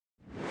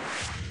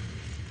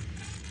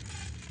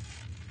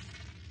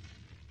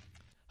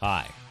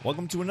Hi,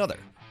 welcome to another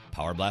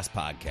Power Blast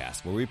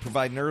podcast where we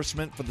provide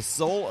nourishment for the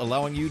soul,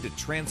 allowing you to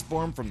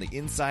transform from the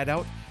inside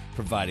out,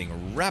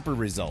 providing rapid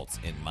results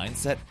in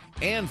mindset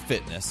and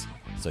fitness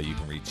so you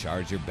can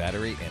recharge your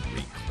battery and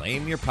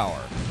reclaim your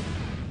power.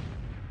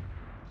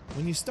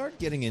 When you start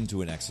getting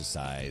into an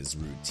exercise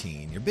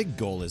routine, your big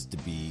goal is to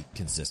be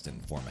consistent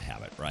and form a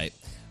habit, right?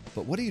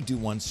 But what do you do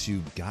once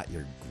you've got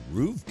your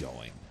groove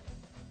going?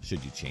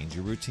 Should you change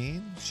your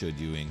routine? Should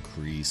you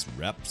increase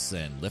reps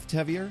and lift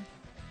heavier?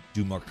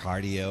 Do more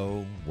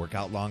cardio, work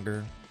out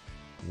longer?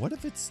 What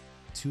if it's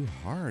too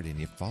hard and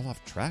you fall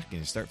off track and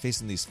you start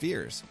facing these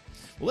fears?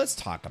 Well, let's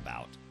talk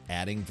about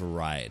adding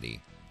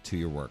variety to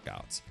your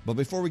workouts. But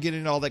before we get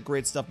into all that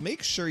great stuff,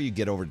 make sure you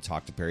get over to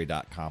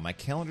talktoperry.com. My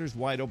calendar is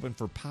wide open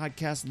for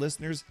podcast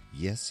listeners.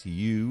 Yes,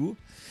 you.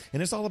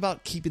 And it's all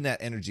about keeping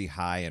that energy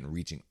high and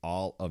reaching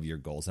all of your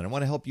goals. And I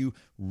want to help you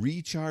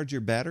recharge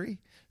your battery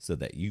so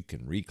that you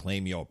can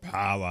reclaim your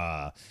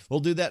power.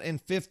 We'll do that in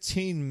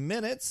 15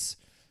 minutes.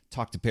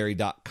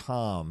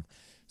 Talktoperry.com.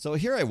 So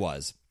here I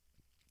was,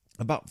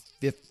 about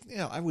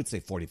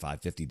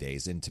 45, 50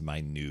 days into my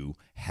new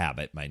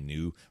habit, my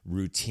new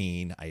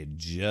routine. I had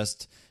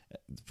just,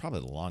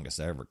 probably the longest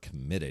I ever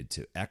committed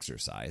to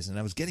exercise, and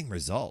I was getting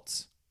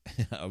results.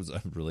 I was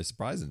really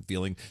surprised and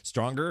feeling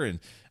stronger, and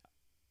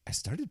I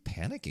started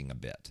panicking a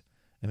bit.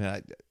 I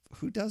mean,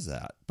 who does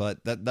that? But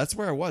that's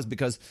where I was,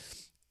 because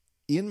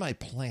in my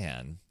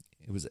plan,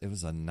 it was a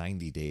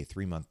 90-day,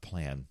 3-month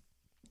plan.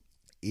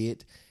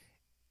 It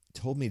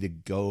told me to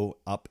go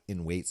up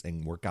in weights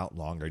and work out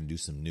longer and do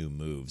some new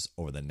moves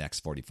over the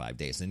next 45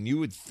 days. And you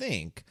would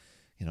think,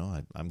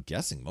 I'm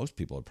guessing most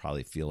people would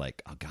probably feel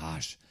like, oh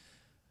gosh,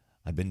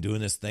 I've been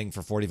doing this thing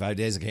for 45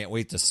 days. I can't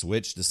wait to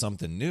switch to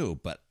something new.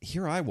 But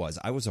here I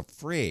was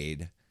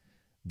afraid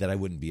that I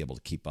wouldn't be able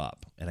to keep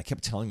up. And I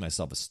kept telling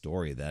myself a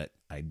story that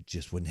I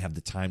just wouldn't have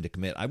the time to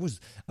commit. I was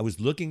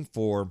looking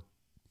for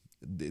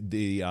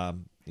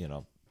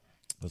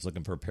I was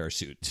looking for a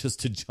parachute just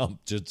to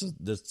jump,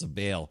 just to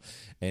bail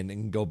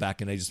and go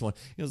back. And I just want,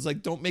 it was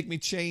like, don't make me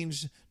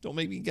change. Don't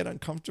make me get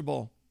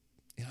uncomfortable.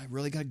 I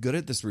really got good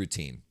at this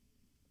routine.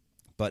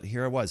 But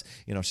here I was,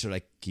 should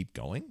I keep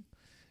going?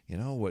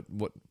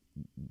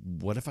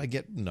 What if I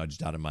get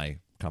nudged out of my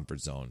comfort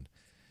zone?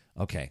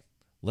 Okay,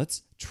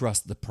 let's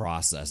trust the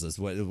process is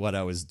what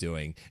I was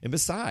doing. And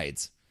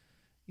besides,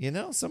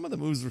 some of the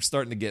moves were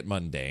starting to get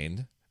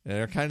mundane.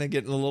 They're kind of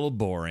getting a little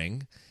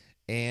boring.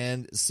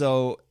 And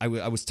so I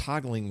was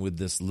toggling with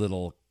this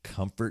little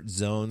comfort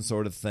zone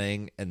sort of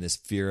thing and this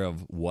fear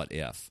of what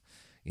if,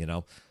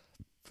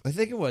 I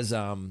think it was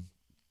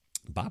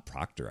Bob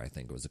Proctor, I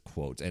think it was a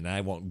quote, and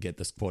I won't get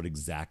this quote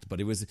exact, but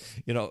it was,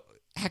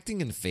 acting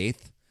in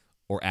faith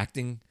or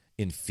acting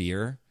in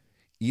fear,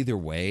 either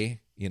way,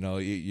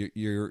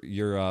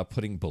 you're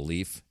putting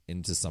belief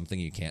into something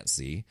you can't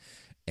see.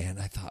 And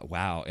I thought,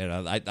 wow,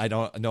 I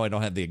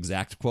don't have the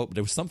exact quote, but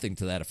it was something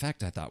to that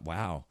effect. I thought,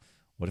 wow.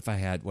 What if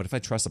I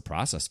trust the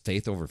process,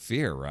 faith over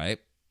fear, right?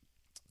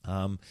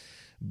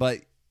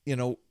 But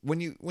when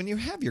you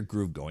have your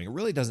groove going, it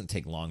really doesn't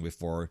take long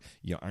before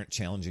you aren't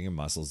challenging your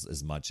muscles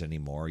as much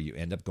anymore. You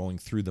end up going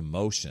through the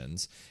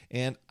motions.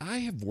 And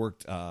I've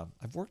worked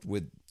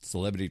with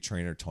celebrity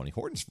trainer Tony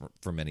Hortons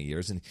for many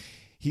years, and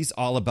he's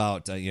all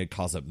about he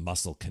calls it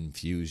muscle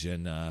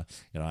confusion.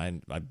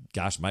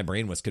 Gosh, my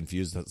brain was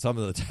confused some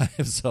of the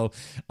time. So,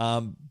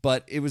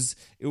 but it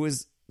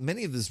was.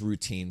 Many of his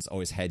routines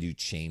always had you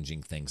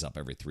changing things up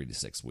every 3 to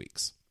 6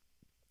 weeks.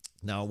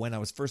 Now, when I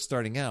was first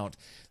starting out,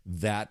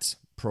 that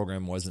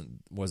program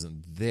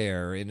wasn't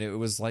there, and it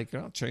was like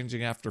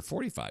changing after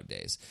 45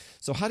 days.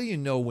 So how do you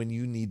know when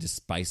you need to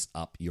spice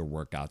up your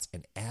workouts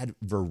and add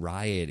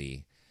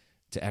variety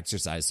to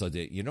exercise so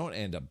that you don't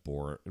end up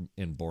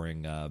in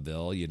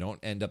Boringville, you don't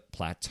end up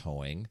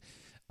plateauing?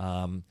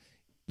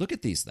 Look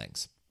at these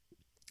things.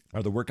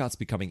 Are the workouts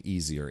becoming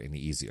easier and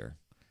easier?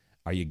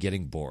 Are you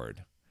getting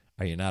bored?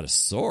 Are you not as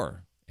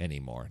sore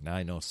anymore? Now,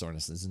 I know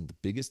soreness isn't the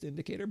biggest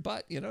indicator,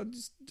 but,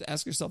 just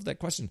ask yourself that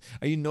question.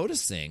 Are you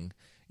noticing,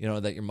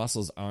 that your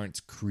muscles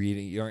aren't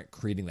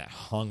creating that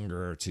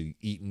hunger to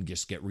eat and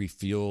just get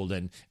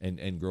refueled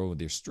and grow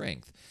with your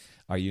strength?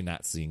 Are you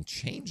not seeing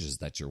changes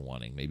that you're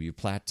wanting? Maybe you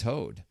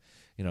plateaued.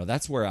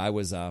 That's where I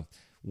was,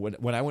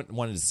 when I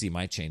wanted to see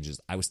my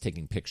changes, I was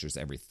taking pictures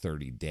every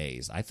 30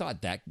 days. I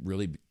thought that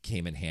really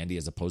came in handy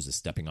as opposed to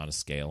stepping on a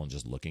scale and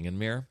just looking in a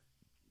mirror.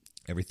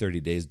 Every 30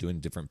 days doing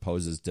different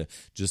poses to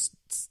just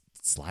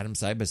slide them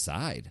side by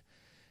side,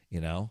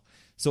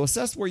 So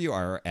assess where you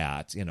are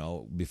at,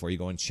 before you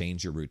go and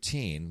change your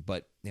routine.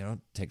 But,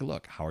 take a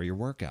look. How are your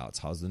workouts?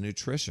 How's the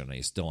nutrition? Are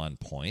you still on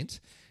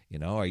point?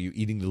 Are you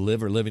eating to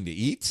live or living to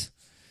eat?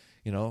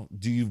 Do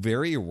you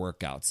vary your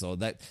workouts? So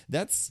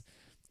that's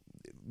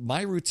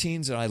my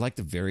routines, and I like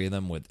to vary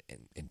them with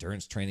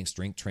endurance training,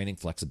 strength training,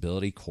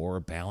 flexibility, core,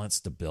 balance,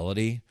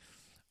 stability.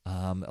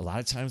 A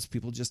lot of times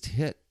people just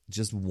hit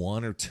just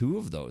one or two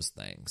of those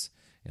things.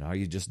 Are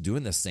you just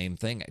doing the same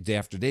thing day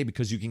after day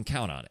because you can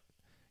count on it?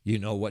 You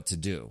know what to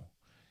do.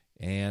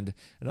 And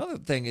another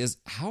thing is,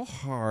 how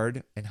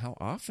hard and how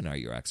often are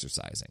you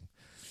exercising?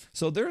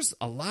 So there's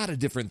a lot of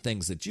different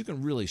things that you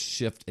can really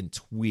shift and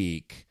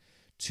tweak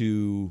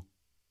to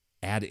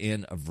add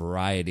in a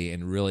variety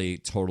and really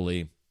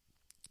totally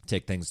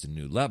take things to a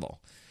new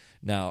level.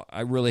 Now,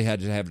 I really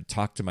had to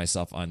talk to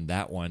myself on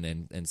that one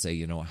and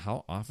say,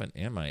 how often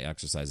am I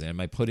exercising? Am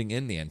I putting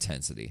in the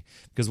intensity?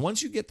 Because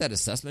once you get that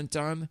assessment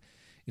done,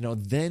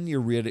 then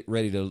you're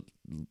ready to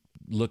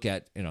look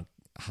at,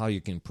 how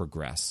you can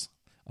progress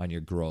on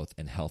your growth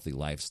and healthy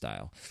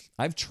lifestyle.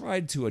 I've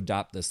tried to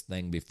adopt this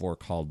thing before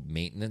called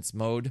maintenance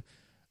mode.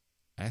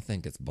 I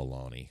think it's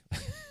baloney.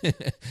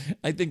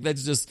 I think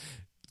that's just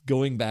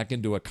going back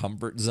into a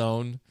comfort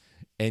zone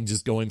and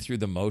just going through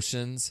the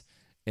motions.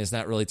 It's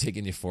not really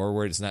taking you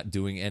forward. It's not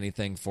doing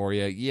anything for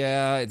you.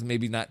 Yeah, it's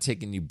maybe not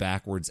taking you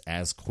backwards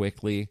as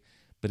quickly,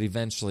 but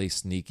eventually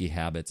sneaky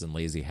habits and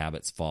lazy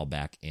habits fall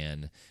back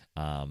in,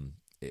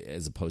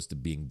 as opposed to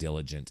being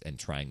diligent and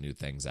trying new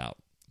things out.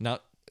 Now,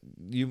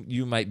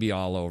 you might be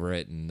all over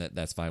it, and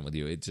that's fine with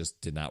you. It just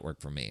did not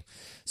work for me.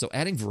 So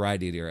adding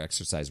variety to your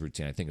exercise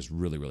routine, I think, is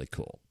really, really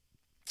cool.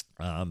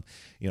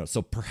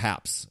 So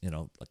perhaps,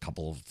 a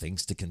couple of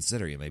things to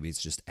consider. Maybe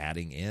it's just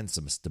adding in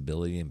some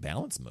stability and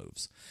balance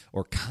moves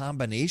or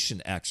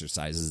combination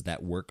exercises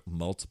that work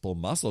multiple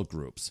muscle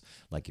groups,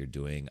 like you're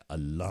doing a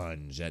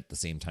lunge at the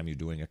same time you're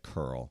doing a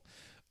curl,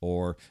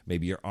 or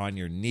maybe you're on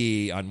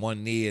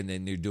one knee, and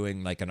then you're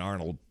doing like an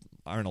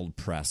Arnold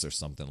press or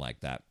something like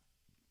that.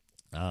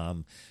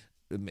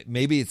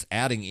 Maybe it's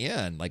adding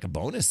in like a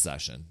bonus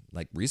session.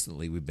 Like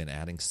recently, we've been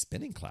adding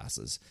spinning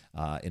classes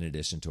in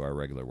addition to our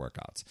regular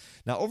workouts.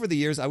 Now, over the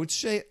years, I would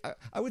say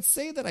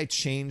that I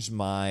change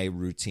my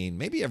routine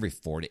maybe every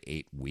 4 to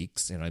 8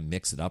 weeks, and I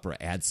mix it up or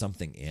add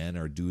something in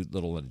or do a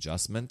little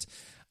adjustment.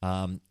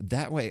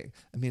 That way,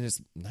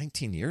 it's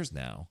 19 years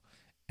now,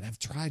 and I've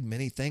tried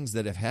many things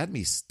that have had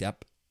me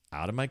step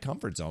out of my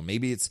comfort zone.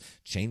 Maybe it's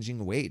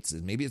changing weights.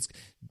 Maybe it's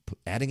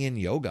adding in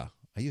yoga.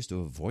 I used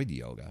to avoid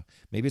yoga.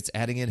 Maybe it's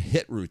adding in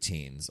HIIT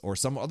routines or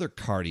some other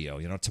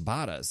cardio,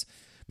 Tabatas.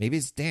 Maybe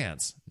it's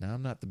dance. Now,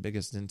 I'm not the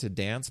biggest into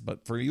dance,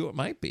 but for you, it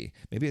might be.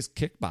 Maybe it's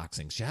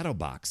kickboxing, shadow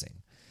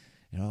boxing.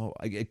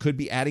 It could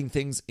be adding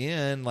things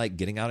in like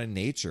getting out in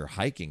nature,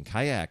 hiking,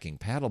 kayaking,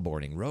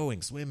 paddleboarding,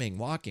 rowing, swimming,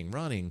 walking,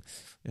 running.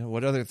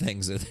 What other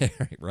things are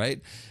there,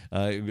 right?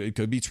 It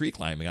could be tree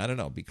climbing. I don't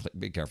know.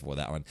 Be careful with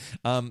that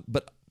one.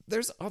 But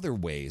there's other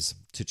ways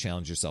to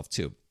challenge yourself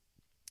too,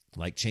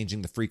 like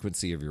changing the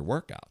frequency of your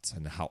workouts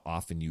and how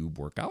often you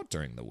work out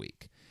during the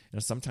week.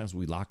 Sometimes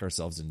we lock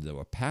ourselves into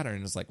a pattern,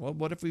 and it's like, well,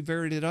 what if we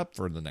varied it up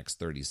for the next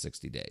 30,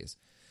 60 days?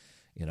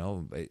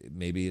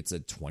 Maybe it's a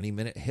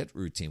 20-minute HIIT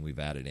routine we've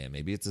added in.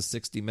 Maybe it's a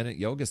 60-minute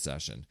yoga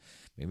session.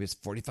 Maybe it's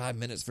 45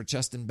 minutes for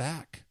chest and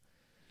back.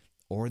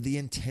 Or the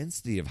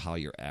intensity of how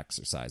you're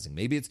exercising.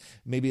 Maybe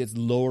it's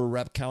lower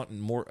rep count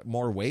and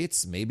more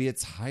weights. Maybe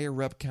it's higher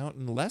rep count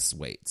and less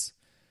weights.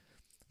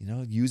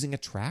 Using a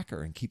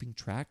tracker and keeping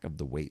track of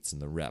the weights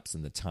and the reps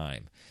and the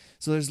time.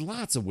 So there's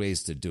lots of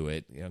ways to do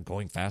it.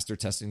 Going faster,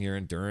 testing your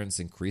endurance,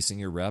 increasing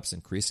your reps,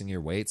 increasing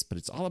your weights. But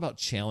it's all about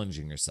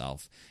challenging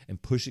yourself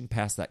and pushing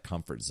past that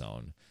comfort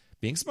zone.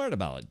 Being smart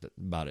about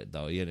it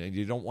though.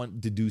 You don't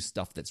want to do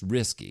stuff that's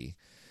risky.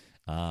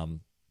 But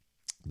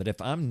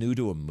if I'm new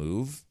to a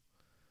move,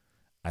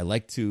 I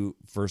like to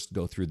first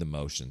go through the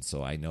motions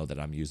so I know that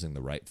I'm using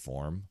the right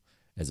form,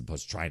 as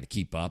opposed to trying to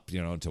keep up,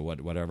 to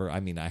whatever.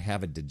 I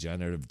have a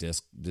degenerative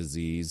disc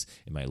disease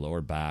in my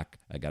lower back.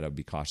 I got to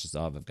be cautious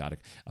of. I've got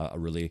a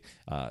really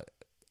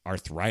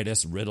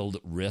arthritis-riddled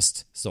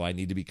wrist, so I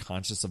need to be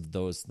conscious of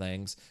those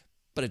things.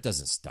 But it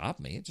doesn't stop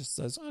me. It just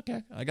says,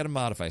 okay, I got to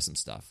modify some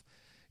stuff.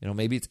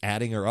 Maybe it's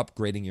adding or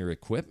upgrading your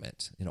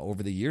equipment.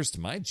 Over the years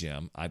to my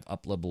gym, I've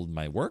up-leveled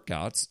my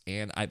workouts,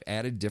 and I've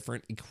added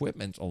different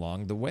equipment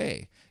along the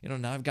way.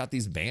 Now I've got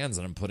these bands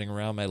that I'm putting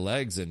around my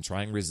legs and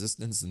trying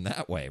resistance in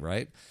that way,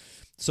 right?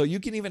 So you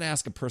can even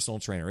ask a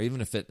personal trainer or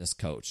even a fitness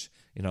coach,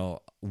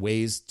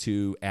 ways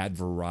to add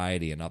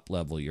variety and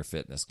up-level your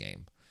fitness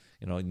game.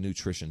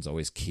 Nutrition's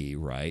always key,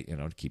 right?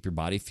 To keep your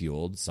body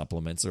fueled.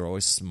 Supplements are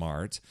always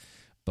smart.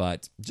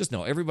 But just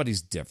know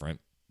everybody's different.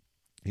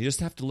 You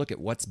just have to look at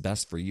what's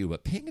best for you,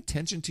 but paying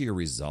attention to your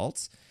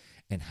results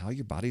and how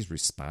your body's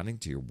responding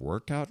to your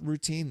workout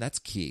routine, that's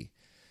key.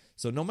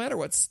 So no matter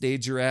what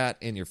stage you're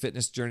at in your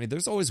fitness journey,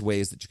 there's always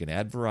ways that you can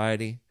add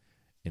variety,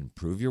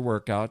 improve your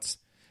workouts.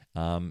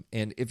 And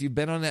if you've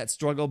been on that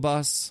struggle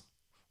bus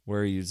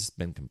where you've just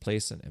been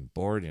complacent and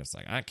bored, it's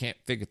like, I can't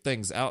figure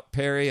things out,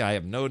 Perry. I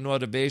have no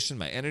motivation.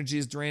 My energy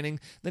is draining.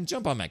 Then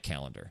jump on my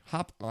calendar.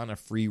 Hop on a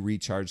free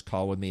recharge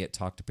call with me at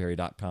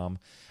talktoperry.com.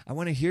 I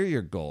want to hear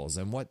your goals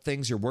and what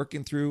things you're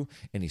working through,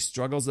 any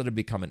struggles that have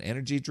become an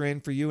energy drain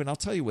for you. And I'll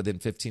tell you within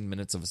 15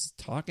 minutes of us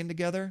talking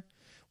together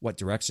what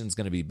direction is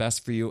going to be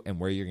best for you and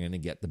where you're going to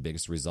get the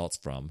biggest results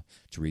from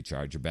to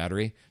recharge your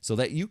battery so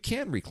that you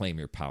can reclaim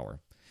your power.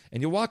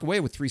 And you'll walk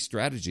away with 3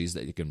 strategies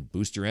that you can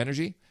boost your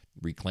energy,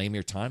 reclaim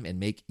your time, and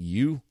make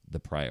you the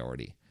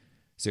priority.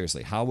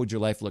 Seriously, how would your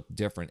life look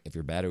different if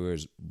your battery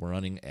was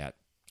running at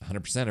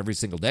 100% every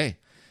single day?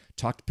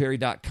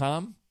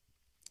 TalkToPerry.com,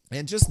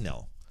 and just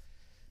know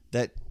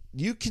that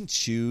you can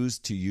choose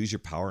to use your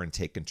power and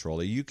take control.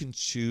 Or you can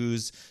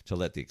choose to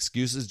let the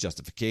excuses,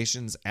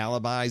 justifications,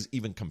 alibis,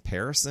 even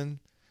comparison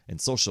and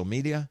social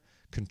media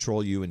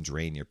control you and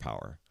drain your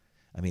power.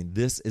 I mean,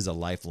 this is a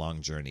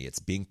lifelong journey. It's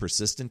being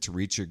persistent to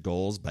reach your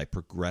goals by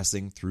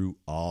progressing through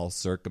all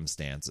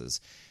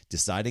circumstances.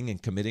 Deciding and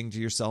committing to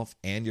yourself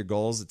and your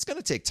goals, it's going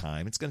to take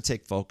time. It's going to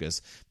take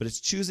focus, but it's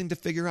choosing to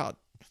figure out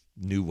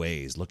new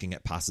ways, looking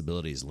at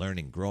possibilities,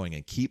 learning, growing,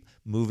 and keep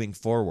moving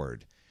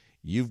forward.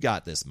 You've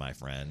got this, my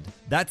friend.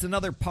 That's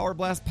another Power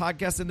Blast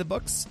podcast in the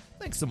books.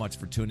 Thanks so much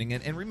for tuning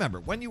in. And remember,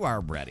 when you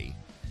are ready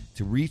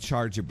to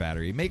recharge your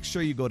battery, make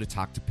sure you go to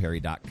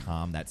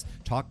talktoperry.com. That's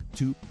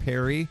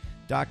talktoperry.com.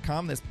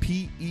 That's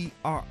Perry.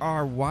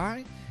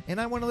 And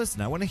I want to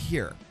listen. I want to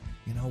hear,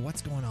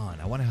 what's going on.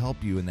 I want to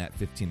help you in that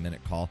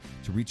 15-minute call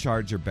to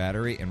recharge your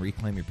battery and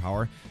reclaim your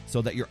power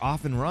so that you're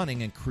off and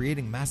running and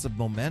creating massive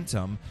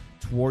momentum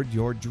toward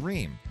your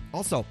dream.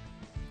 Also,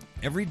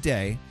 every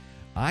day,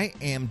 I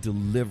am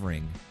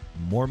delivering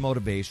more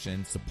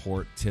motivation,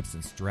 support, tips,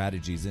 and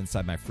strategies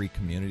inside my free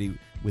community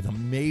with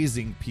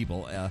amazing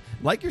people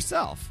like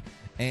yourself.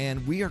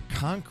 And we are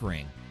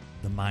conquering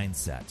the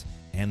mindset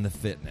and the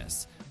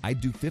fitness. I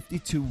do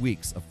 52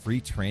 weeks of free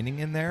training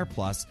in there.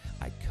 Plus,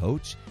 I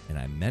coach and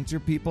I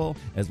mentor people,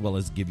 as well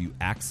as give you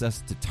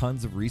access to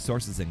tons of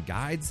resources and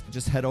guides.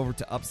 Just head over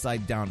to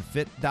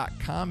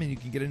UpsideDownFit.com and you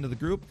can get into the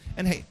group.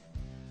 And hey,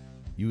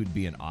 you would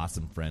be an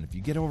awesome friend if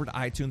you get over to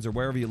iTunes or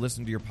wherever you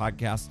listen to your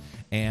podcast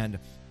and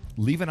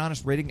leave an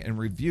honest rating and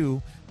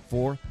review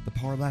for the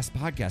Power Blast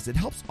podcast. It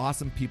helps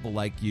awesome people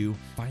like you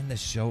find the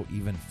show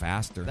even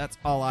faster. That's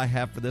all I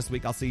have for this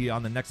week. I'll see you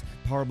on the next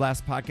Power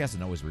Blast podcast.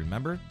 And always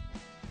remember,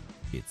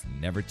 it's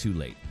never too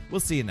late.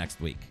 We'll see you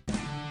next week.